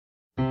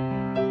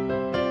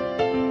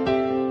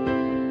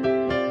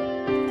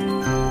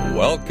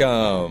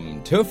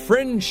Welcome to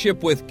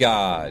Friendship with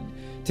God.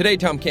 Today,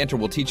 Tom Cantor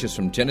will teach us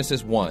from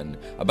Genesis 1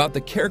 about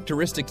the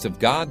characteristics of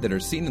God that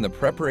are seen in the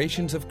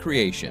preparations of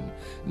creation,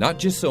 not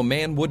just so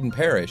man wouldn't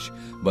perish,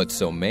 but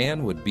so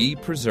man would be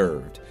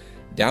preserved.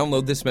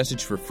 Download this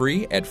message for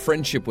free at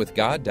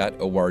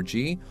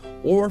friendshipwithgod.org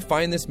or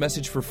find this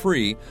message for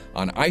free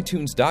on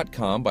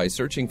iTunes.com by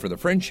searching for the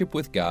Friendship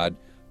with God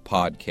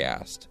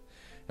podcast.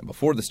 And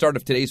before the start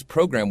of today's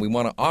program, we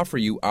want to offer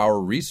you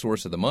our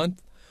resource of the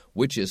month,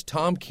 which is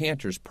Tom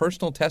Cantor's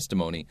personal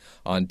testimony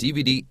on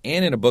DVD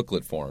and in a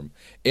booklet form.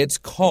 It's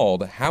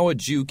called How a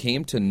Jew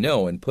Came to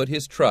Know and Put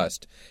His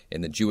Trust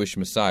in the Jewish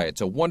Messiah.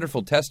 It's a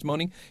wonderful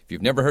testimony. If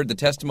you've never heard the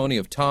testimony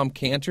of Tom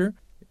Cantor,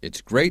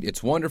 it's great,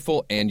 it's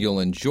wonderful, and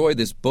you'll enjoy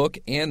this book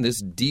and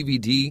this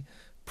DVD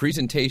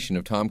presentation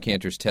of Tom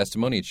Cantor's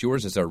testimony. It's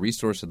yours as our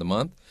resource of the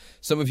month.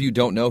 Some of you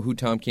don't know who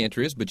Tom Cantor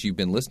is, but you've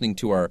been listening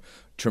to our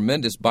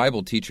tremendous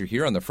Bible teacher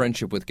here on the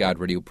Friendship with God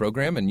radio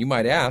program, and you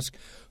might ask,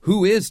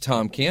 who is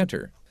Tom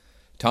Cantor?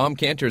 Tom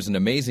Cantor is an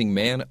amazing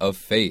man of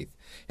faith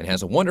and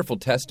has a wonderful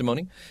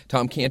testimony.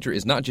 Tom Cantor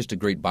is not just a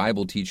great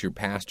Bible teacher,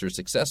 pastor,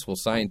 successful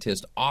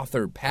scientist,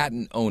 author,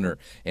 patent owner,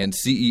 and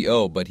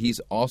CEO, but he's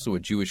also a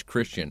Jewish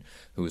Christian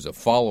who is a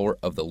follower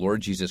of the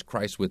Lord Jesus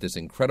Christ with this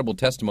incredible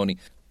testimony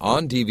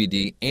on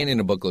DVD and in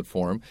a booklet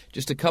form.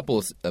 Just a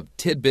couple of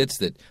tidbits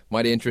that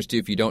might interest you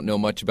if you don't know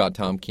much about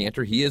Tom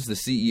Cantor. He is the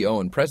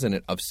CEO and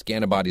president of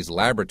Scantibodies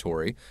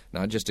Laboratory,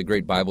 not just a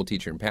great Bible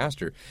teacher and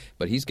pastor,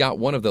 but he's got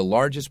one of the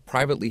largest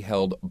privately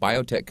held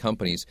biotech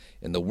companies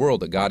in the world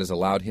that God has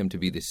allowed him to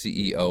be the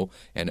CEO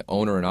and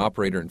owner and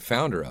operator and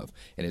founder of.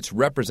 And it's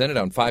represented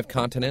on 5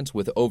 continents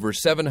with over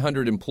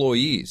 700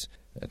 employees.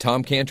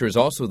 Tom Cantor is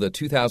also the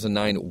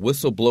 2009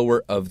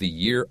 Whistleblower of the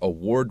Year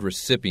award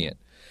recipient,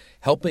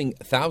 helping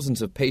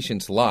thousands of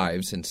patients'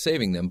 lives and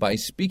saving them by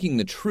speaking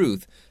the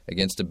truth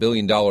against a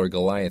billion-dollar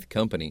Goliath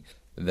company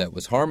that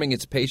was harming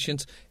its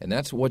patients. And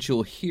that's what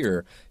you'll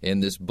hear in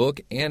this book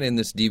and in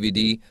this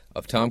DVD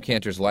of Tom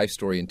Cantor's life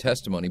story and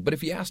testimony. But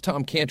if you ask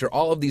Tom Cantor,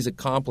 all of these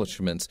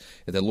accomplishments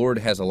that the Lord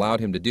has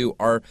allowed him to do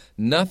are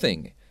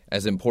nothing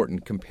as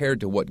important compared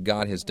to what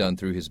God has done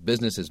through his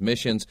business, his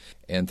missions,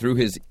 and through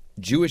his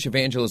Jewish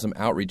Evangelism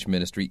Outreach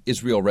Ministry,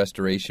 Israel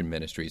Restoration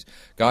Ministries.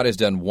 God has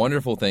done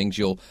wonderful things.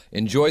 You'll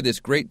enjoy this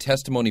great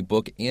testimony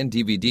book and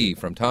DVD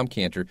from Tom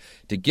Cantor.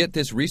 To get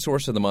this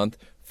resource of the month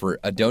for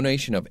a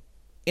donation of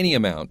any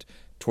amount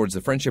towards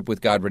the Friendship with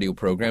God radio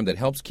program that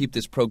helps keep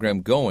this program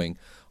going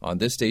on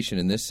this station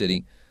in this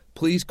city,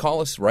 please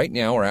call us right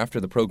now or after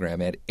the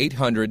program at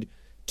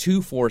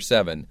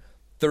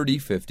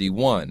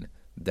 800-247-3051.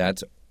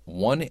 That's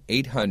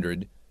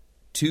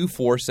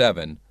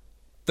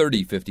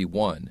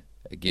 1-800-247-3051.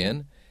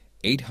 Again,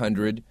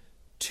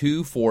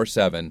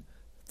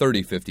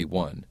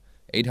 800-247-3051.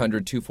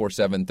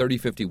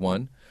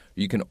 800-247-3051.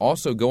 You can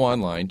also go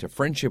online to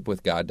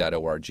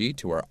friendshipwithgod.org,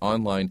 to our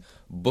online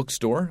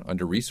bookstore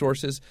under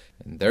resources,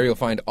 and there you'll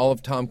find all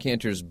of Tom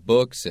Cantor's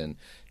books and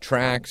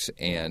tracts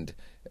and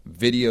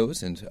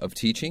videos and of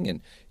teaching, and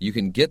you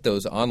can get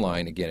those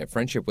online again at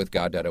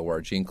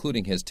friendshipwithgod.org,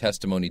 including his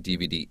testimony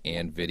DVD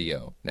and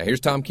video. Now here's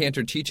Tom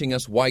Cantor teaching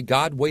us why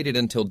God waited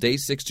until day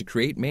 6 to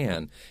create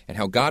man and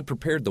how God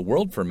prepared the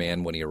world for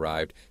man when he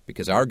arrived,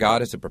 because our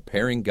God is a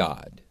preparing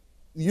God.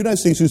 The United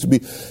States used to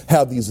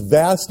have these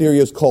vast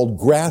areas called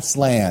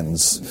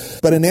grasslands.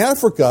 But in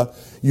Africa,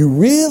 you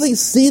really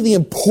see the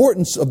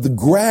importance of the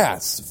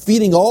grass,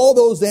 feeding all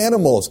those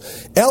animals.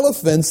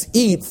 Elephants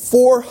eat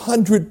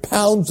 400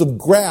 pounds of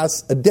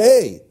grass a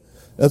day.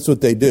 That's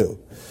what they do.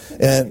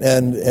 And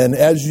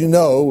as you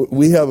know,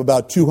 we have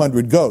about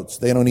 200 goats.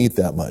 They don't eat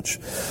that much.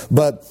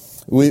 But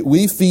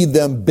we feed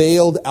them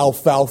baled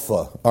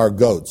alfalfa, our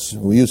goats.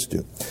 We used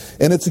to.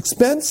 And it's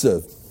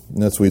expensive.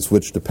 And that's why we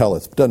switched to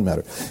pellets. Doesn't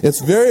matter. It's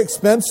very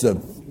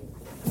expensive.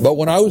 But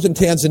when I was in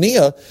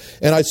Tanzania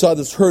and I saw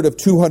this herd of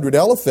 200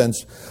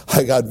 elephants,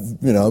 I got,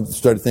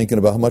 started thinking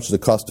about how much does it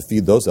cost to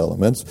feed those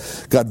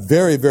elephants. Got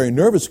very, very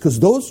nervous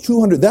because those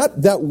 200,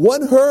 that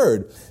one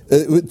herd,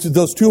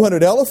 those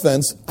 200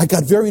 elephants, I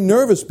got very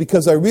nervous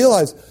because I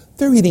realized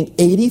they're eating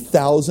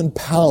 80,000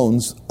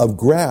 pounds of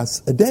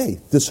grass a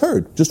day. This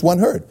herd, just one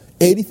herd,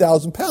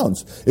 80,000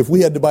 pounds. If we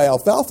had to buy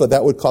alfalfa,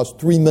 that would cost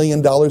 $3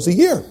 million a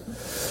year.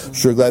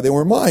 Sure glad they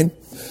weren't mine.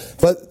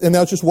 And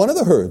that's just one of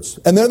the herds.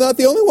 And they're not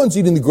the only ones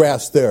eating the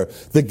grass there.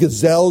 The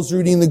gazelles are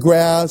eating the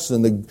grass,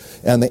 and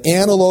the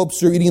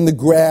antelopes are eating the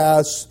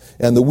grass,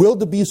 and the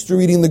wildebeest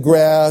are eating the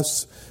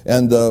grass,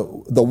 and the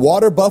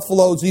water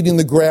buffalo's eating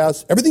the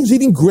grass. Everything's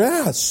eating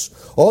grass.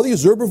 All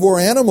these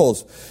herbivore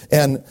animals.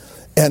 And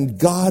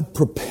God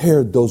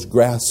prepared ththose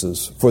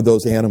grasses for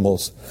those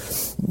animals.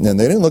 And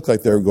they didn't look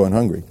like they were going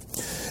hungry.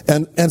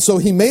 And so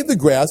he made the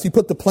grass, he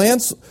put the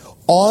plants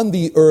on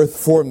the earth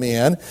for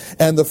man,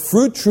 and the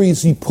fruit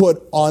trees he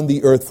put on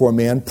the earth for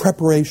man.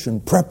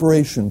 Preparation.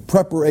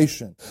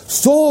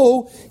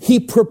 So he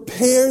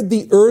prepared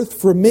the earth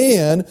for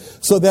man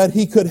so that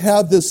he could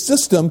have this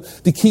system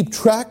to keep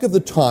track of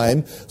the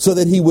time so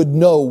that he would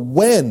know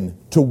when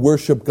to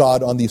worship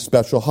God on these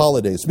special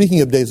holidays.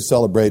 Speaking of days to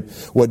celebrate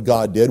what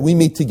God did, we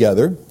meet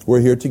together. We're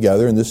here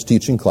together in this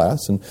teaching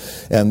class and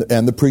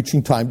the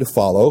preaching time to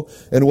follow.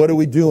 And what are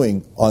we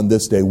doing on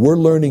this day? We're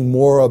learning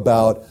more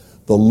about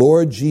the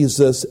Lord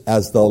Jesus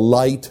as the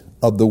light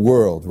of the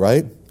world,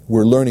 right?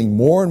 We're learning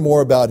more and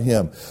more about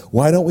Him.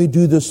 Why don't we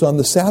do this on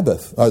the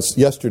Sabbath?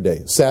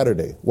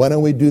 Saturday. Why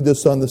don't we do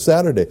this on the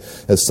Saturday?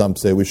 As some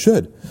say we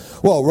should.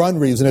 Well, one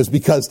reason is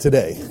because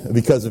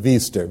of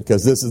Easter,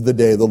 because this is the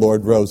day the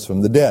Lord rose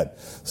from the dead.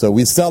 So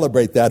we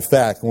celebrate that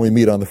fact when we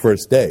meet on the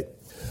first day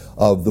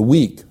of the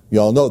week. You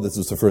all know this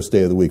is the first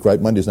day of the week,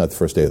 right? Monday's not the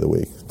first day of the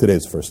week.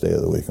 Today's the first day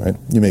of the week, right?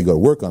 You may go to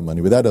work on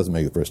Monday, but that doesn't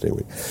make it the first day of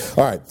the week.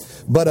 All right.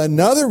 But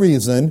another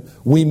reason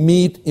we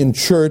meet in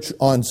church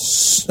on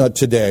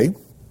today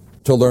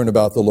to learn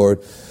about the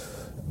Lord,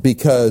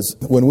 because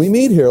when we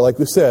meet here, like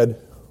we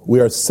said, we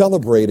are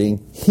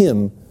celebrating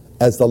Him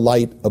as the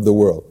light of the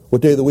world.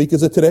 What day of the week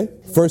is it today?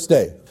 First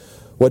day.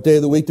 What day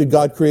of the week did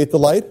God create the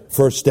light?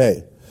 First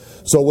day.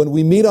 So when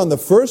we meet on the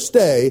first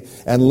day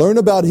and learn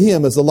about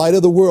Him as the light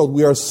of the world,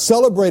 we are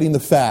celebrating the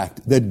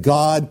fact that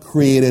God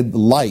created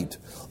light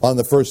on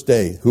the first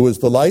day. Who is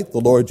the light? The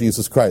Lord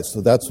Jesus Christ.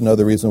 So that's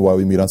another reason why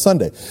we meet on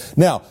Sunday.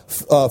 Now,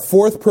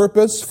 fourth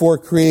purpose for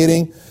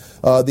creating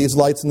these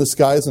lights in the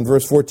skies in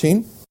verse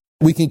 14.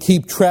 We can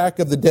keep track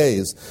of the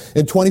days.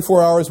 In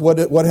 24 hours,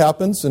 what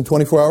happens in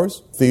 24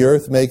 hours? The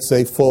earth makes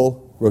a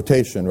full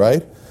rotation,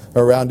 right?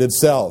 Around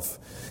itself.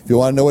 If you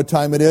want to know what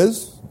time it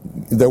is,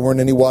 there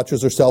weren't any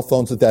watches or cell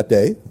phones at that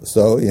day.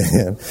 So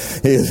yeah.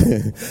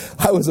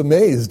 I was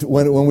amazed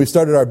when we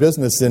started our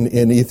business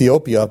in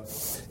Ethiopia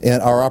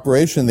and our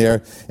operation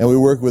there, and we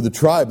work with the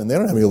tribe, and they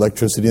don't have any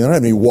electricity, they don't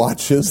have any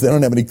watches, they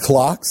don't have any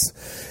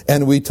clocks.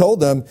 And we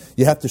told them,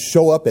 you have to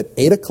show up at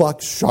 8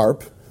 o'clock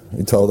sharp,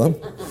 we told them.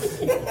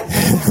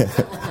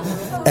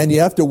 And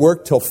you have to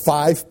work till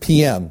 5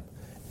 p.m.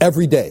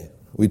 every day.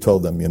 We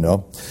told them, and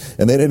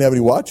they didn't have any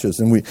watches,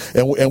 and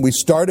we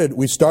started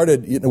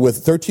with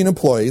 13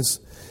 employees,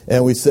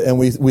 and we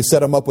set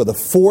them up with a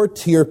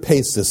 4-tier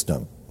pay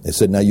system. They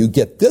said, now you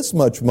get this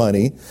much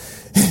money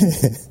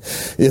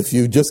if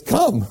you just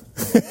come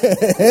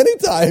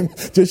anytime,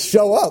 just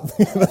show up,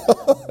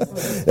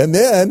 and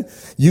then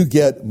you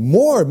get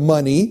more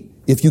money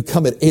if you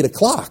come at 8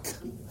 o'clock.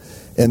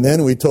 And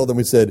then we told them,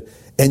 we said,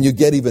 and you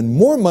get even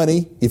more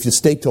money if you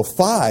stay till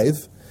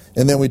 5.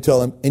 And then we tell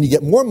them, and you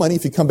get more money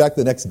if you come back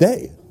the next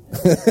day.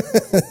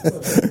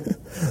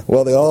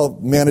 Well, they all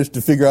managed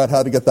to figure out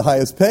how to get the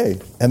highest pay.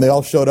 And they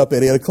all showed up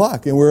at 8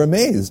 o'clock, and we're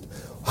amazed.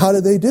 How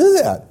did they do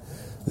that?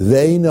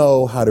 They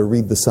know how to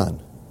read the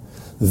sun.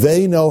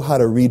 They know how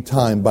to read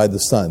time by the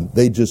sun.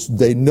 They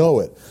know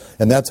it.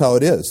 And that's how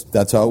it is.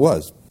 That's how it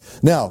was.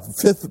 Now,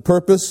 fifth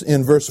purpose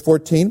in verse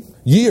 14,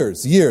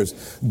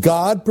 years.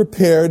 God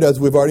prepared, as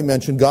we've already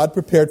mentioned, God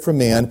prepared for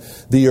man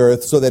the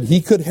earth so that he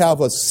could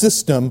have a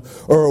system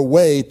or a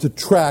way to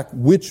track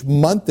which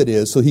month it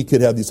is so he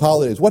could have these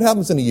holidays. What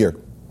happens in a year?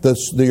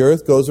 The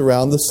earth goes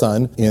around the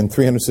sun in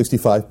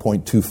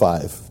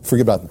 365.25.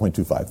 Forget about the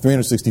 0.25.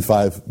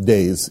 365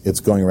 days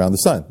it's going around the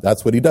sun.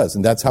 That's what he does.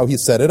 And that's how he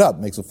set it up.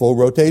 Makes a full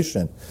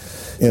rotation.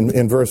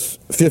 In verse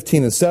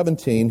 15 and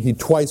 17, he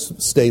twice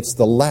states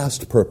the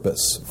last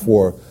purpose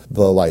for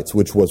the lights,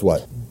 which was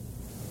what?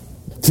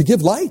 To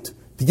give light.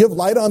 To give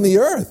light on the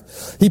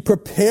earth. He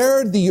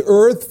prepared the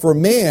earth for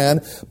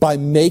man by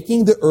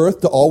making the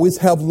earth to always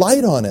have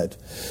light on it.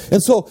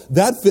 And so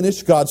that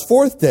finished God's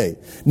fourth day.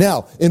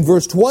 Now, in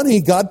verse 20,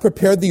 God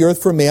prepared the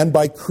earth for man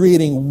by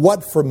creating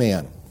what for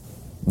man?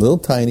 Little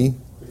tiny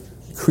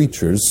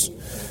creatures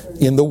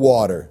in the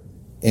water.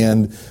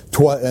 And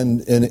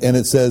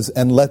it says,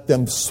 and let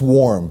them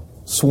swarm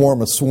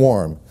a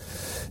swarm,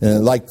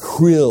 and like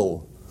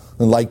krill,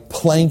 and like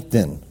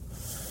plankton,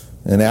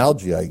 and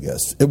algae, I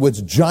guess. It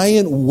was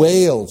giant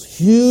whales,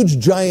 huge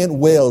giant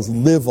whales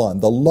live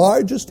on. The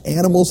largest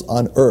animals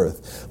on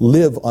earth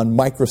live on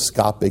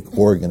microscopic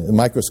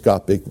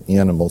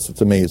animals.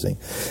 It's amazing.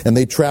 And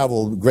they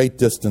travel great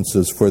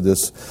distances for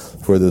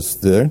this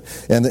there.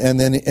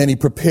 And he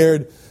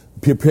prepared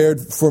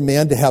for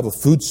man to have a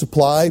food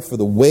supply for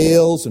the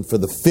whales and for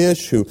the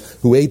fish who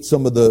ate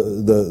some of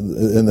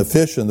the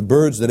fish and the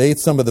birds that ate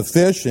some of the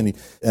fish,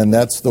 and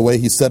that's the way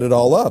he set it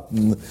all up.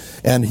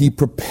 And he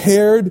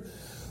prepared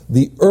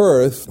the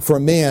earth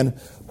for man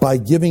by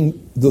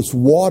giving this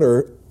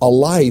water a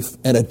life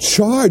and a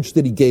charge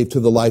that he gave to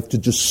the life to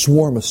just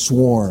swarm a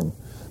swarm,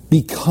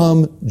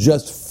 become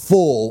just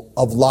full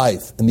of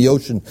life. And the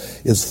ocean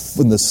is,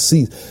 in the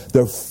sea,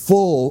 they're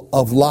full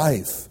of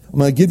life. I'm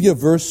going to give you a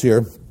verse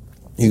here.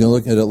 You can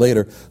look at it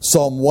later.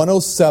 Psalm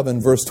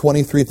 107, verse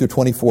 23 through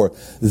 24.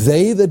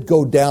 They that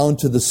go down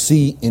to the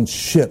sea in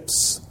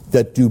ships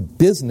that do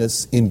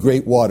business in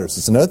great waters.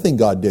 It's another thing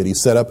God did. He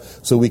set up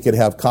so we could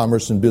have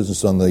commerce and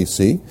business on the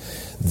sea.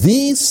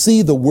 These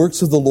see the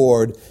works of the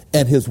Lord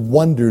and his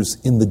wonders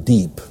in the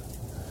deep.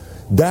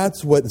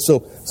 That's what,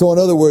 so in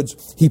other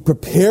words, he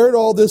prepared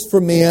all this for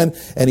man,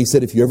 and he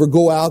said, if you ever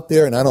go out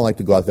there, and I don't like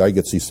to go out there, I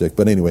get seasick,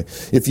 but anyway,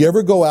 if you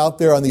ever go out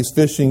there on these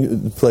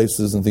fishing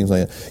places and things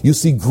like that, you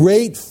see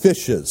great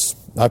fishes.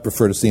 I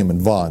prefer to see them in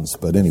Vaughn's,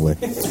 but anyway.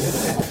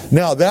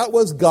 Now, that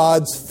was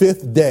God's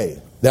fifth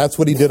day. That's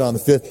what he did on the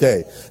fifth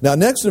day. Now,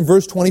 next in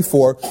verse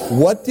 24,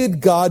 what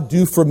did God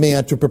do for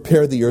man to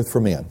prepare the earth for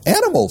man?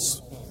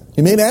 Animals.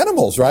 He made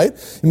animals, right?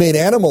 He made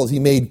animals. He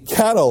made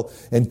cattle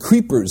and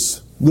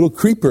creepers, little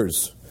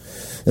creepers,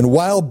 and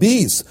wild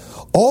beasts.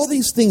 All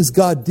these things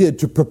God did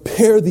to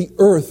prepare the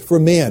earth for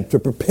man, to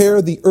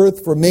prepare the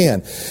earth for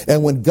man.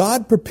 And when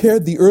God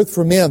prepared the earth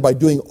for man by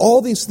doing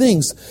all these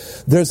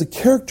things, there's a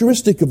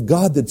characteristic of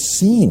God that's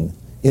seen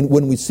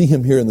when we see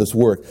him here in this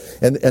work.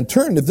 And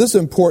turn, if this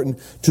is important,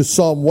 to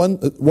Psalm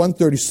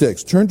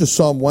 136. Turn to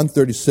Psalm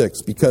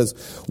 136,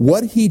 because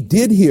what he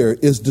did here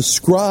is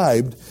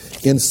described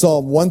in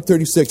Psalm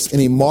 136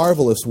 in a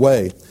marvelous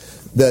way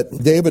that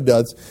David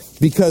does,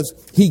 because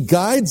he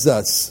guides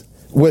us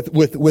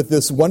with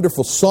this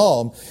wonderful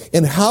psalm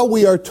in how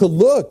we are to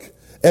look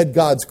at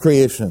God's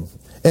creation.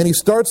 And he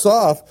starts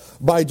off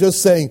by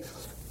just saying,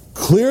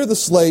 clear the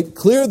slate,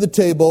 clear the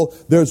table.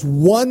 There's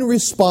one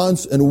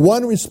response and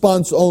one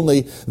response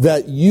only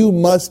that you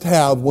must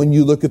have when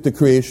you look at the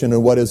creation.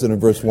 And what is it in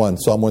verse 1?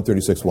 Psalm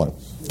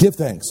 136:1. Give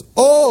thanks.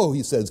 Oh,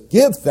 he says,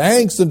 give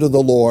thanks unto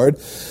the Lord,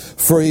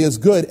 for he is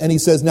good. And he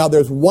says, now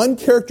there's one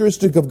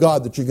characteristic of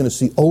God that you're going to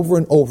see over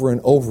and over and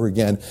over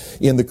again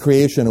in the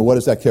creation. And what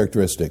is that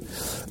characteristic?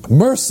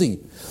 Mercy.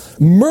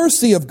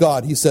 Mercy of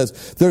God, he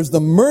says. There's the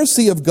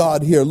mercy of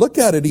God here. Look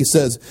at it, he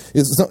says.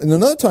 And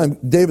another time,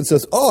 David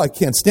says, I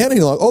can't stand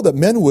any longer. That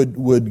men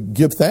would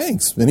give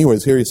thanks.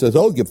 Anyways, here he says,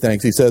 give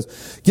thanks. He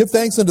says, give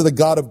thanks unto the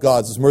God of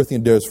gods. His mercy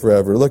endures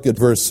forever. Look at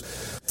verse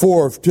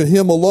 4. To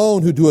him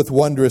alone who doeth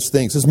wondrous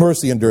things. His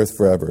mercy endureth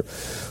forever.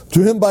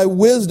 To him by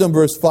wisdom,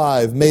 verse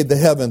 5, made the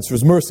heavens. For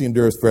his mercy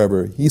endureth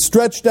forever. He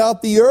stretched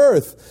out the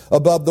earth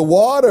above the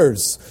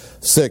waters.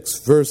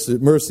 6,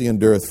 mercy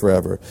endureth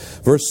forever.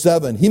 Verse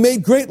 7, he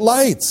made great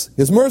lights.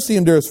 His mercy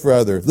endureth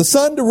forever. The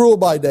sun to rule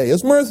by day.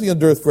 His mercy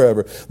endureth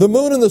forever. The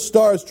moon and the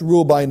stars to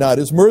rule by night.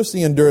 His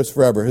mercy endureth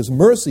forever. His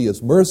mercy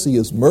is mercy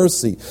is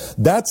mercy.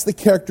 That's the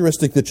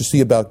characteristic that you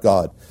see about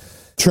God.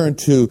 Turn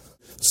to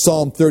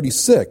Psalm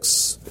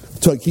 36.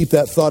 To keep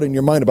that thought in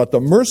your mind about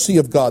the mercy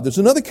of God. There's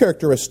another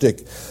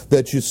characteristic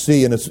that you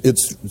see, and it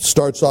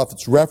starts off,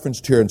 it's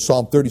referenced here in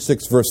Psalm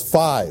 36, verse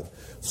 5.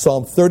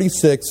 Psalm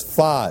 36,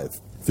 5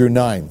 through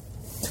 9.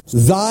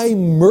 Thy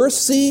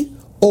mercy,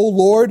 O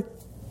Lord,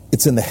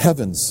 it's in the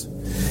heavens,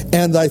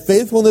 and thy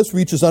faithfulness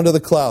reaches unto the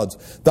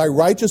clouds. Thy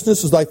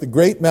righteousness is like the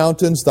great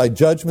mountains, thy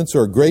judgments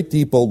are a great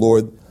deep, O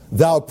Lord.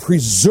 Thou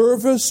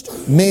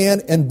preservest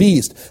man and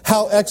beast.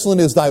 How excellent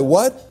is thy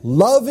what?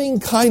 Loving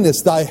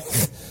kindness, thy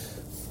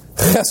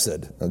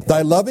chesed,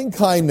 thy loving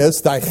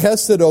kindness, thy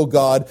chesed, O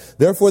God.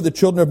 Therefore the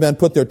children of men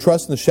put their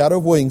trust in the shadow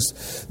of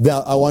wings.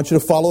 Now I want you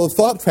to follow the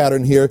thought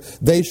pattern here.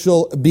 They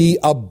shall be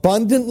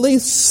abundantly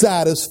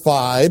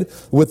satisfied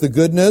with the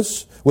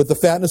goodness, with the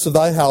fatness of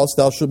thy house.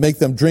 Thou shalt make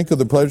them drink of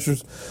the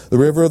pleasures, the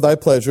river of thy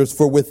pleasures.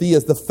 For with thee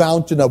is the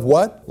fountain of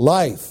what?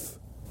 Life,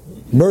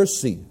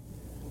 mercy,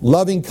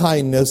 loving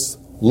kindness,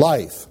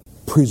 life.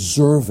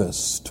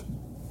 Preservest.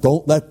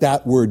 Don't let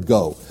that word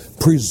go.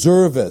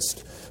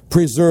 Preservest.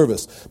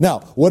 Preservest. Now,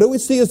 what do we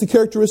see as the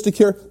characteristic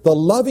here? The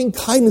loving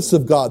kindness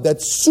of God, that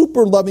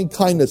super loving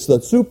kindness,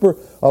 that super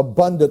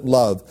abundant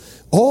love.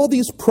 All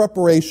these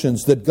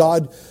preparations that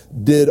God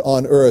did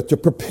on earth to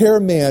prepare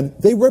man,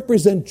 they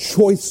represent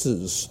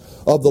choices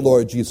of the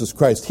Lord Jesus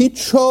Christ. He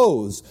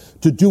chose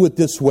to do it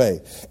this way.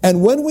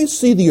 And when we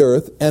see the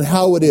earth and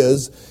how it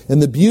is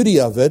and the beauty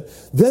of it,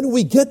 then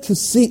we get to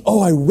see,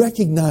 I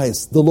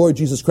recognize the Lord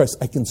Jesus Christ.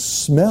 I can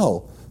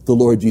smell the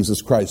Lord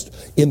Jesus Christ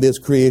in this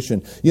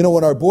creation. You know,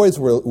 when our boys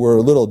were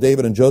little,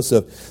 David and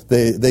Joseph,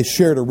 they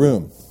shared a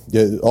room.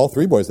 All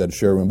three boys had to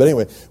share a room. But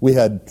anyway, we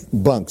had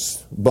bunk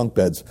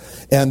beds.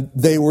 And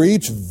they were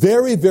each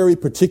very, very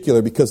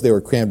particular, because they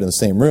were crammed in the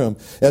same room,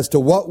 as to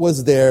what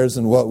was theirs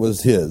and what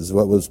was his,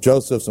 what was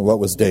Joseph's and what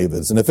was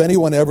David's. And if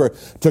anyone ever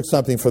took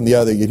something from the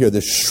other, you'd hear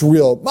this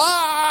shrill,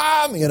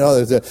 Mom!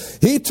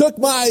 He took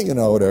my,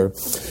 whatever.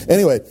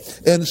 Anyway,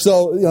 and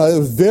so, it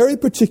was very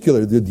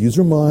particular. These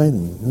are mine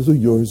and these are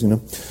yours,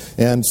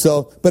 And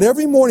so, but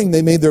every morning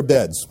they made their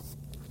beds.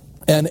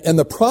 And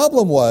the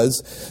problem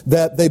was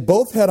that they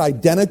both had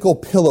identical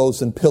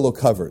pillows and pillow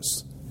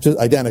covers. Just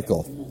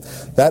identical.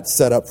 That's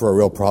set up for a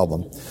real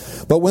problem.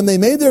 But when they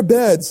made their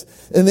beds,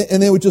 and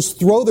they would just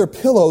throw their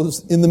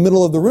pillows in the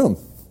middle of the room,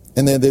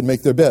 and then they'd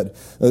make their bed.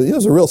 It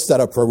was a real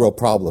setup for a real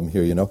problem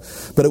here,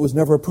 But it was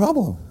never a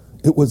problem.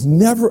 It was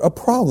never a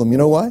problem. You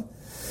know why?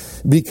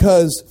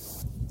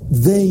 Because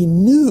they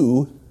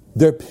knew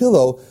their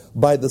pillow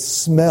by the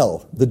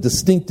smell, the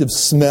distinctive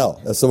smell.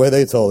 That's the way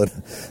they told it.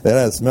 They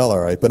had a smell all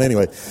right. But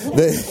anyway,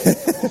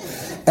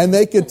 and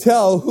they could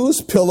tell whose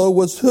pillow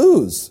was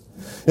whose.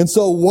 And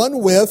so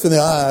one whiff, and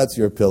that's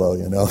your pillow,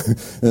 and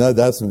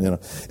that's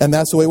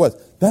the way it was.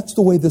 That's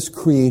the way this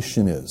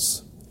creation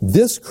is.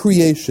 This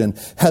creation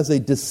has a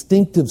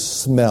distinctive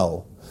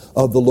smell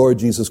of the Lord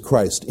Jesus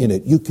Christ in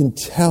it. You can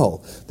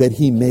tell that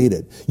He made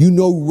it. You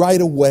know right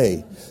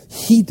away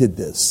He did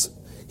this.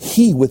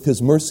 He, with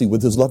His mercy,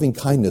 with His loving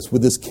kindness,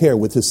 with His care,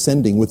 with His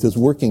sending, with His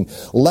working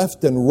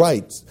left and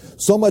right.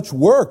 So much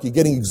work. You're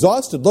getting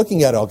exhausted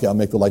looking at it. Okay, I'll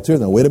make the lights here.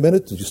 Then wait a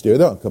minute. Did you stay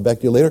there? I'll come back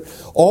to you later.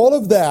 All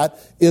of that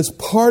is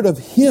part of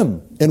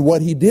Him and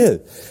what He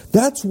did.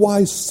 That's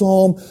why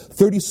Psalm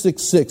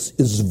 36:6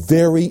 is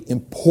very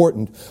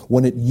important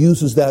when it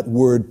uses that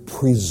word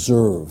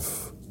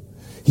preserve.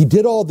 He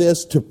did all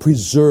this to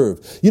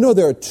preserve. You know,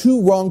 there are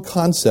two wrong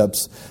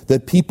concepts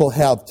that people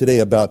have today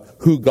about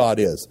who God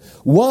is.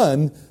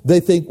 One, they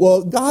think,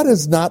 well, God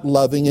is not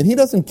loving and He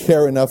doesn't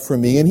care enough for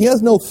me and He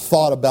has no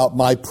thought about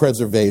my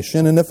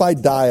preservation, and if I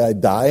die, I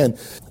die. And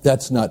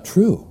that's not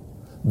true.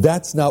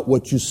 That's not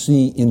what you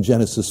see in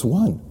Genesis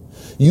 1.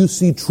 You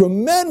see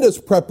tremendous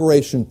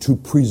preparation to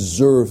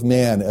preserve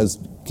man, as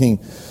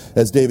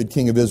David,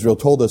 king of Israel,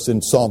 told us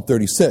in Psalm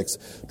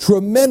 36.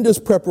 Tremendous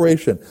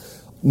preparation.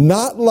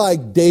 Not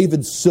like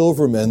David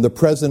Silverman, the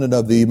president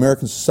of the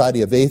American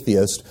Society of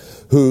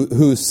Atheists,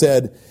 who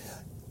said,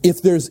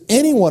 if there's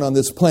anyone on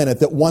this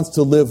planet that wants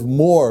to live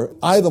more,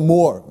 I the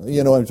more.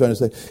 You know what I'm trying to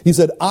say? He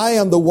said, I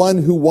am the one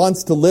who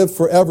wants to live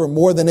forever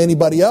more than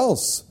anybody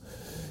else,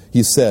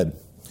 he said.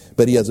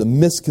 But he has a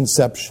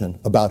misconception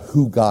about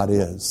who God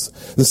is.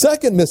 The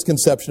second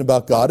misconception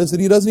about God is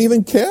that He doesn't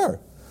even care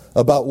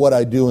about what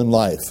I do in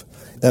life.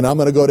 And I'm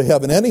going to go to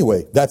heaven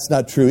anyway. That's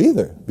not true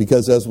either.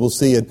 Because as we'll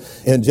see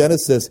in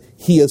Genesis,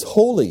 He is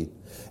holy.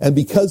 And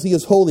because He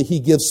is holy, He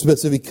gives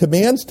specific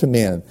commands to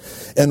man.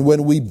 And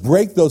when we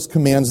break those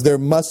commands, there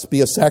must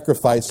be a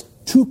sacrifice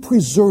to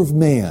preserve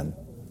man.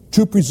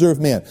 To preserve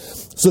man.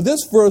 So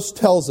this verse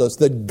tells us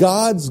that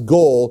God's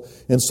goal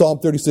in Psalm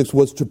 36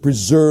 was to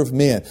preserve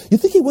man. You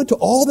think He went to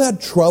all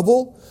that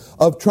trouble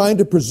of trying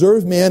to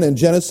preserve man in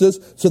Genesis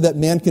so that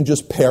man can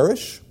just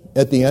perish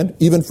at the end?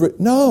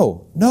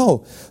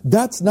 No.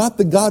 That's not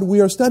the God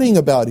we are studying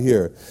about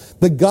here.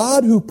 The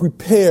God who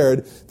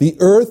prepared the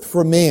earth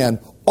for man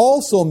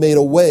also made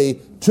a way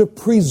to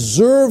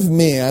preserve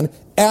man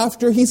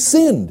after he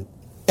sinned.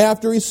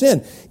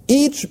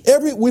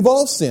 We've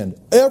all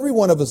sinned. Every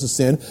one of us has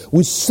sinned.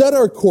 We set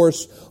our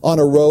course on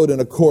a road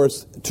and a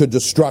course to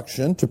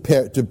destruction, to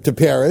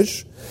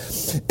perish.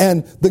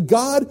 And the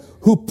God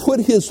who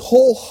put His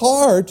whole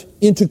heart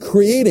into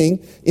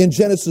creating in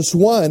Genesis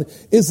 1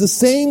 is the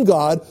same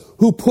God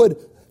who put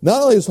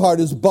not only His heart,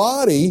 His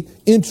body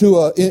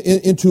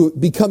into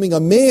becoming a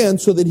man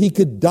so that He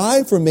could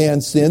die for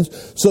man's sins,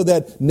 so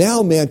that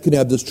now man can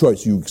have this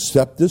choice. You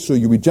accept this or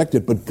you reject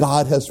it, but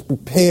God has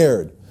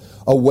prepared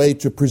a way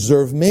to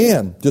preserve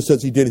man, just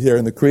as He did here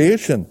in the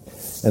creation.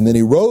 And then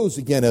He rose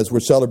again, as we're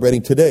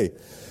celebrating today,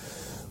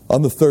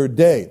 on the third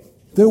day.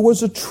 There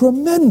was a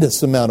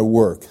tremendous amount of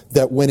work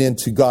that went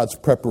into God's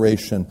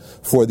preparation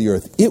for the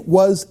earth. It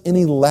was an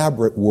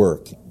elaborate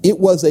work. It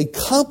was a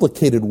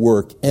complicated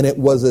work, and it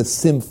was a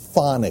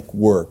symphonic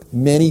work.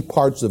 Many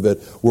parts of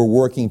it were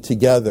working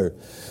together.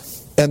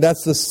 And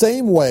that's the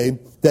same way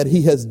that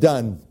He has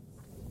done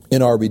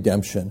in our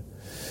redemption.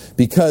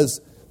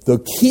 Because the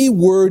key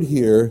word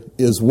here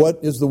is, what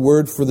is the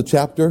word for the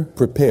chapter?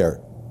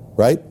 Prepare.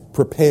 Right?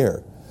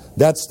 Prepare.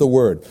 That's the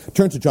word.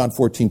 Turn to John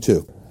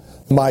 14:2.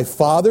 My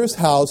Father's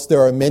house,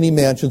 there are many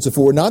mansions. If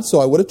it were not so,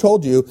 I would have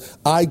told you,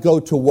 I go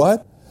to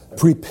what?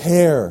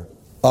 Prepare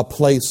a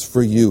place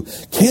for you.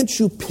 Can't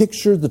you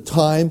picture the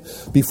time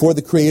before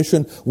the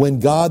creation when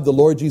God, the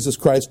Lord Jesus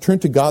Christ,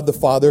 turned to God the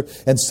Father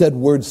and said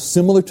words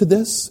similar to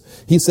this?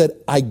 He said,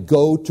 I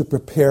go to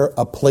prepare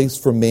a place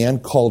for man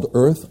called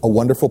earth, a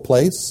wonderful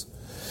place.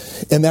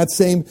 In that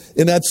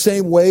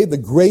same way, the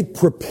great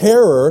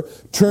preparer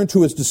turned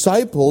to His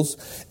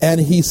disciples and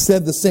He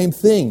said the same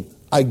thing.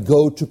 I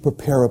go to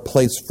prepare a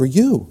place for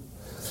you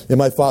in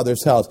my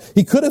Father's house.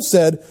 He could have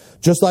said,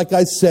 just like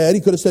I said,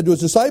 He could have said to His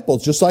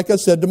disciples, just like I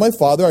said to my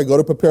Father, I go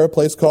to prepare a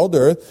place called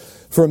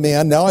earth for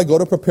man. Now I go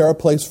to prepare a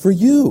place for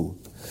you.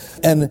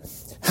 And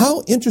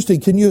how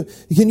interesting. Can you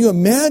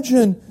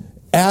imagine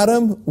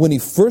Adam when he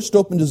first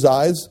opened his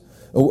eyes?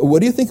 What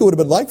do you think it would have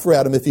been like for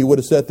Adam if he would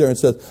have sat there and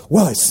said,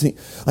 well, I see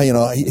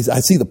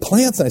the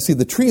plants and I see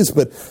the trees,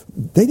 but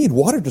they need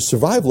water to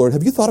survive, Lord.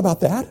 Have you thought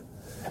about that?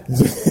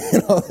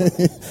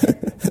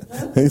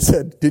 He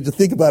said, did you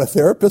think about a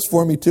therapist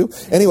for me too?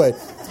 Anyway,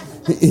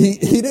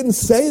 he didn't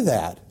say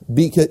that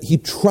because he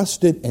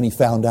trusted and he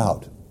found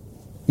out.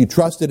 He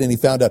trusted and he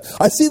found out.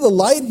 I see the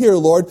light here,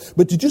 Lord,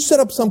 but did you set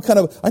up some kind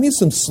of, I need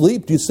some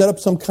sleep. Did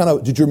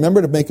you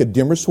remember to make a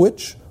dimmer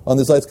switch on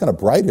this light? It's kind of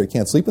bright here.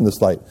 Can't sleep in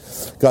this light.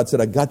 God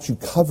said, I got you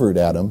covered,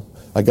 Adam.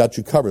 I got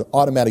you covered.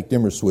 Automatic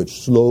dimmer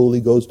switch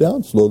slowly goes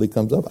down, slowly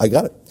comes up. I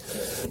got it.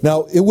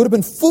 Now, it would have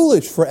been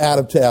foolish for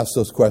Adam to ask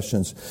those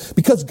questions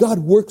because God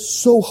worked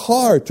so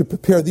hard to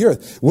prepare the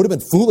earth. It would have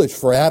been foolish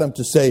for Adam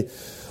to say,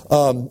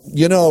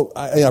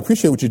 I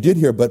appreciate what you did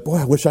here, but boy,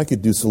 I wish I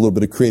could do a little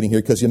bit of creating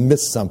here because you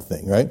missed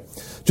something, right?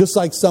 Just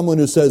like someone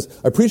who says,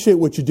 I appreciate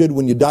what you did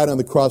when you died on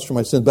the cross for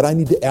my sins, but I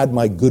need to add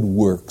my good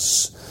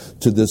works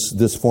to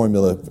this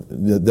formula.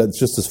 That's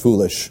just as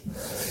foolish.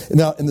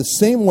 Now, in the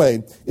same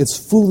way, it's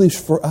foolish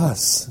for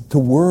us to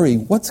worry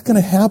what's going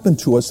to happen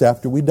to us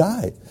after we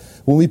die.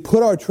 When we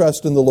put our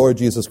trust in the Lord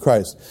Jesus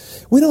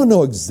Christ, we don't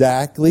know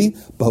exactly,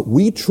 but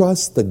we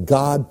trust the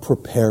God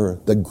preparer,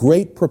 the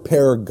great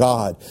preparer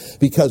God.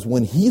 Because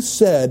when He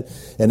said,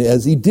 and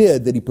as He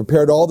did, that He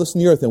prepared all this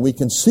in the earth, and we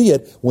can see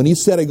it, when He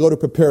said, I go to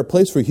prepare a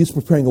place for you, He's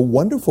preparing a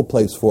wonderful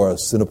place for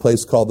us in a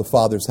place called the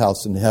Father's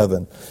house in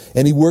heaven.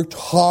 And He worked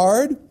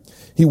hard.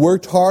 He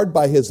worked hard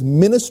by His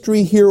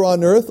ministry here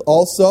on earth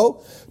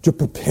also to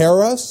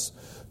prepare us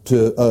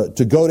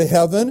to go to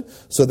heaven,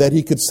 so that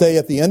He could say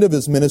at the end of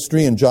His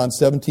ministry in John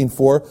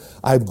 17:4,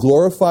 I've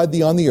glorified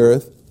thee on the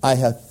earth, I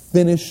have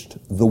finished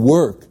the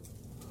work.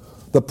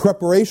 The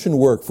preparation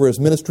work for His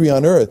ministry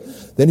on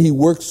earth. Then He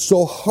worked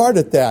so hard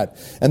at that.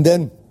 And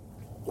then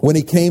when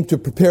He came to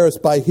prepare us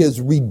by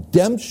His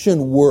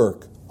redemption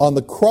work on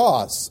the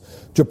cross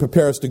to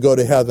prepare us to go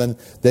to heaven,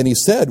 then He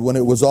said, when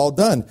it was all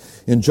done,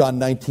 in John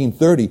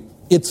 19:30,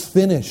 it's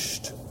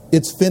finished.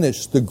 It's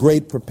finished. The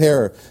great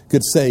preparer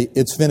could say,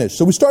 it's finished.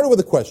 So we started with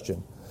a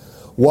question.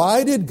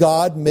 Why did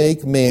God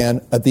make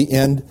man at the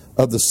end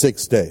of the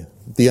sixth day?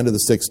 At the end of the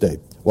sixth day.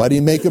 Why did He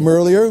make him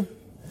earlier?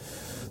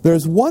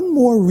 There's one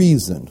more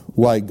reason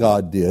why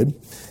God did,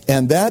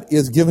 and that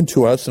is given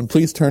to us, and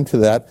please turn to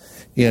that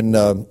in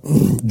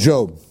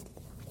Job.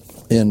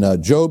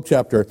 In Job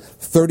chapter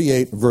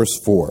 38, verse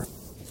 4.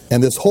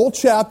 And this whole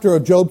chapter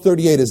of Job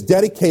 38 is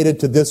dedicated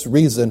to this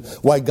reason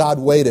why God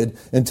waited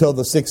until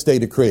the sixth day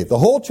to create. The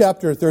whole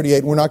chapter of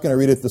 38, we're not going to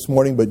read it this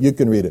morning, but you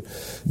can read it.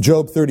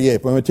 Job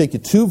 38. But I'm going to take you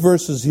two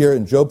verses here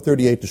in Job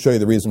 38 to show you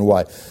the reason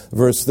why.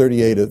 Verse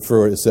 38, it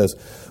says,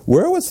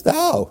 Where wast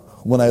thou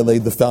when I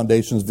laid the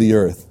foundations of the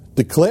earth?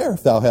 Declare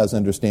if thou hast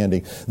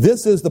understanding.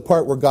 This is the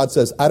part where God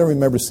says, I don't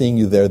remember seeing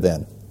you there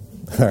then.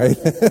 All right?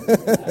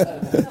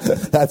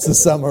 That's the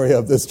summary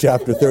of this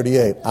chapter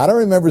 38. I don't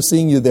remember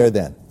seeing you there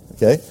then.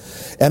 Okay?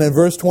 And in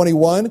verse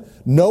 21,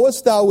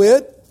 knowest thou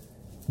it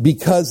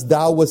because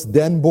thou wast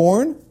then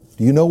born?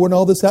 Do you know when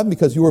all this happened?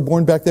 Because you were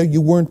born back there?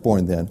 You weren't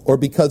born then. Or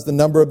because the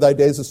number of thy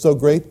days is so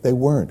great? They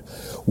weren't.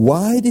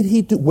 Why did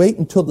He wait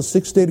until the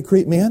sixth day to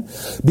create man?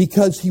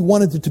 Because He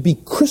wanted it to be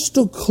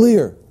crystal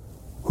clear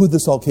who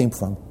this all came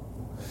from.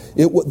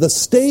 The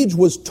stage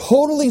was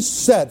totally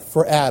set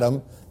for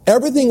Adam.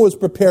 Everything was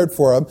prepared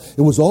for him.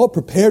 It was all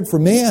prepared for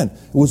man.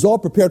 It was all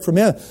prepared for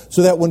man.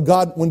 So that when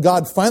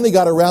God finally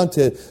got around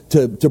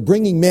to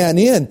bringing man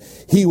in,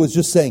 He was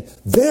just saying,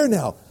 there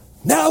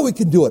now we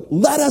can do it.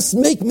 Let us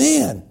make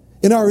man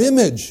in our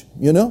image,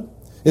 you know.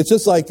 It's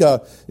just like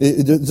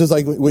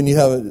when you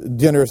have a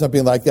dinner or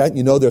something like that,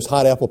 you know there's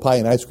hot apple pie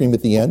and ice cream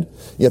at the end.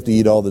 You have to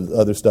eat all the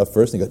other stuff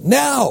first. And you go,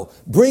 now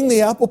bring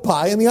the apple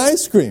pie and the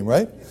ice cream,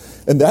 right?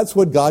 And that's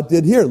what God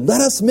did here.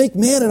 Let us make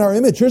man in our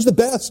image. Here's the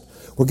best.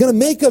 We're going to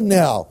make him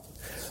now.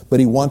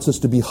 But He wants us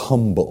to be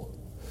humble.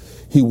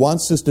 He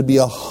wants us to be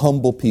a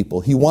humble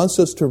people. He wants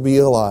us to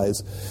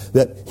realize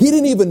that He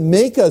didn't even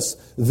make us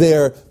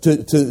there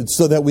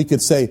so that we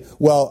could say,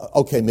 well,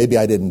 okay, maybe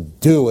I didn't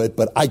do it,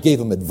 but I gave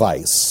him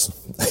advice.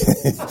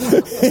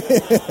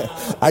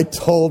 I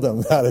told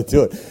him how to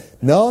do it.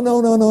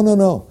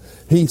 No.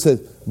 He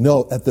said,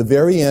 no, at the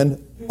very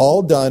end,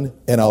 all done,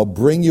 and I'll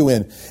bring you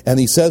in. And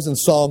He says in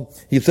Psalm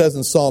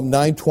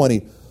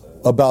 9:20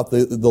 about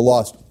the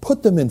lost,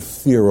 put them in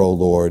fear, O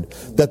Lord,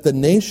 that the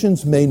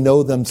nations may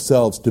know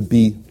themselves to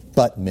be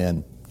but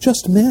men,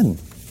 just men.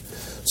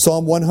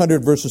 Psalm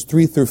 100 verses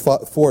 3 through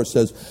 4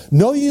 says,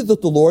 know ye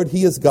that the Lord,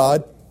 He is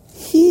God.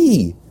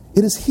 It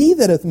is He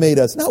that hath made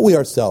us, not we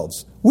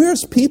ourselves. We are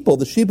His people,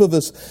 the sheep of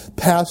His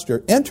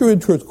pasture. Enter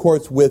into His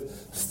courts with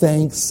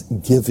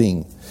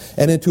thanksgiving,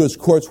 and into His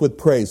courts with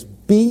praise.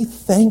 Be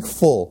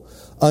thankful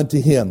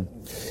unto Him.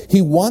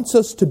 He wants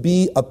us to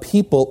be a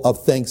people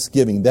of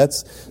thanksgiving.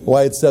 That's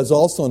why it says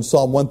also in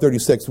Psalm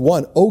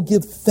 136:1, oh,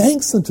 give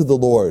thanks unto the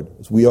Lord,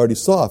 as we already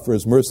saw, for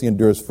His mercy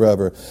endures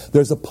forever.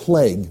 There's a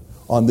plague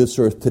on this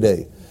earth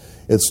today.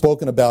 It's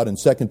spoken about in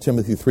 2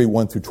 Timothy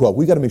 3:1 through 12.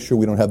 We've got to make sure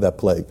we don't have that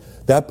plague.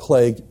 That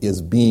plague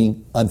is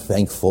being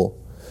unthankful.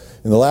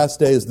 In the last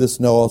days, this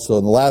know also,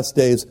 in the last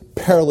days,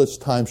 perilous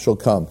times shall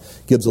come.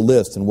 Gives a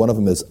list, and one of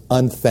them is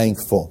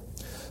unthankful.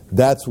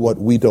 That's what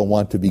we don't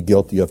want to be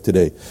guilty of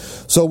today.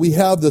 So we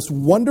have this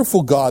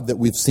wonderful God that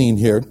we've seen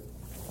here.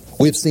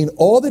 We've seen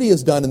all that He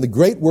has done and the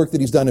great work that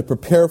He's done to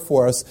prepare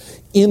for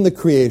us in the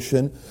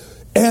creation.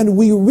 And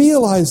we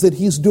realize that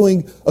He's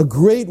doing a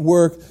great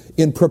work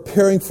in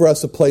preparing for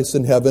us a place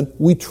in heaven.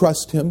 We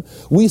trust Him.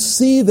 We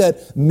see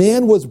that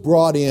man was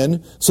brought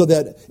in so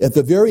that at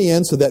the very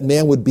end, so that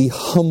man would be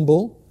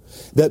humble,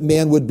 that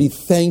man would be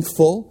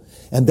thankful,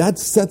 and that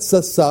sets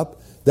us up.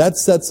 That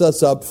sets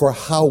us up for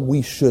how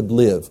we should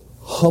live.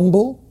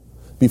 Humble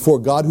before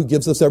God who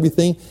gives us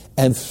everything,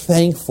 and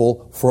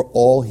thankful for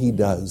all He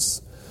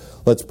does.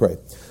 Let's pray.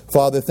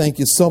 Father, thank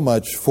You so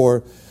much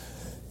for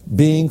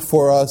being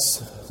for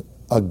us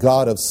a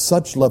God of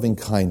such loving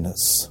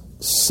kindness,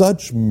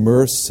 such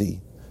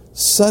mercy,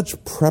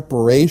 such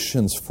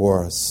preparations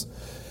for us,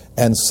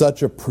 and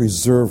such a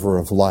preserver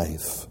of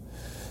life.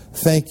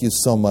 Thank you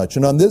so much.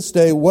 And on this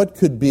day, what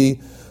could be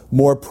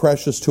more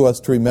precious to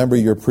us to remember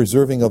your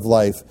preserving of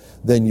life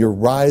than your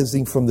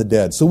rising from the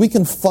dead, so we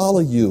can follow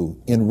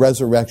you in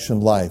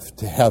resurrection life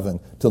to heaven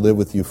to live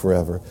with you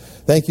forever.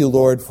 Thank you,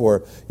 Lord,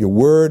 for your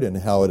word and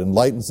how it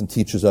enlightens and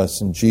teaches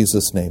us. In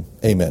Jesus' name,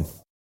 amen.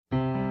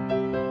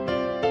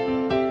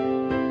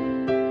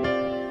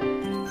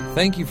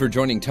 Thank you for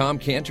joining Tom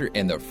Cantor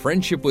and the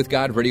Friendship with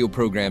God radio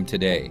program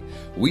today.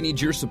 We need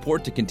your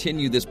support to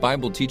continue this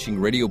Bible teaching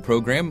radio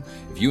program.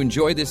 If you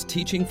enjoy this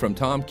teaching from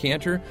Tom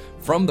Cantor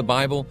from the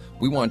Bible,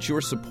 we want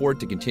your support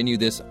to continue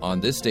this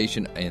on this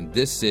station and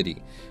this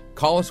city.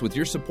 Call us with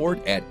your support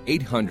at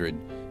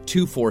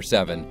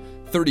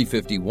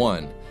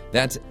 800-247-3051.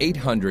 That's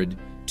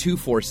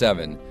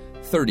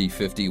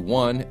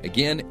 800-247-3051.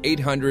 Again,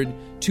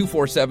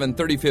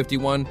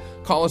 800-247-3051.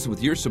 Call us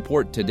with your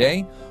support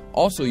today.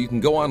 Also, you can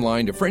go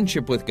online to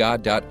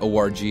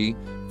friendshipwithgod.org,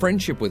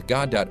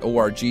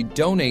 friendshipwithgod.org,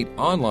 donate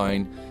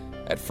online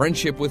at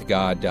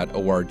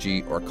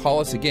friendshipwithgod.org, or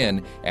call us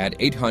again at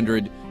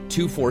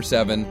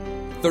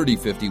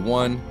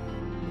 800-247-3051,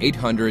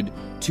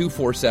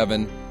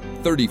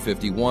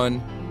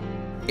 800-247-3051,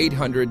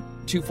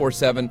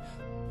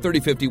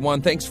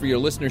 800-247-3051. Thanks for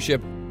your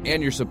listenership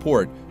and your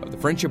support of the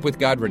Friendship with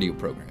God radio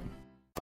program.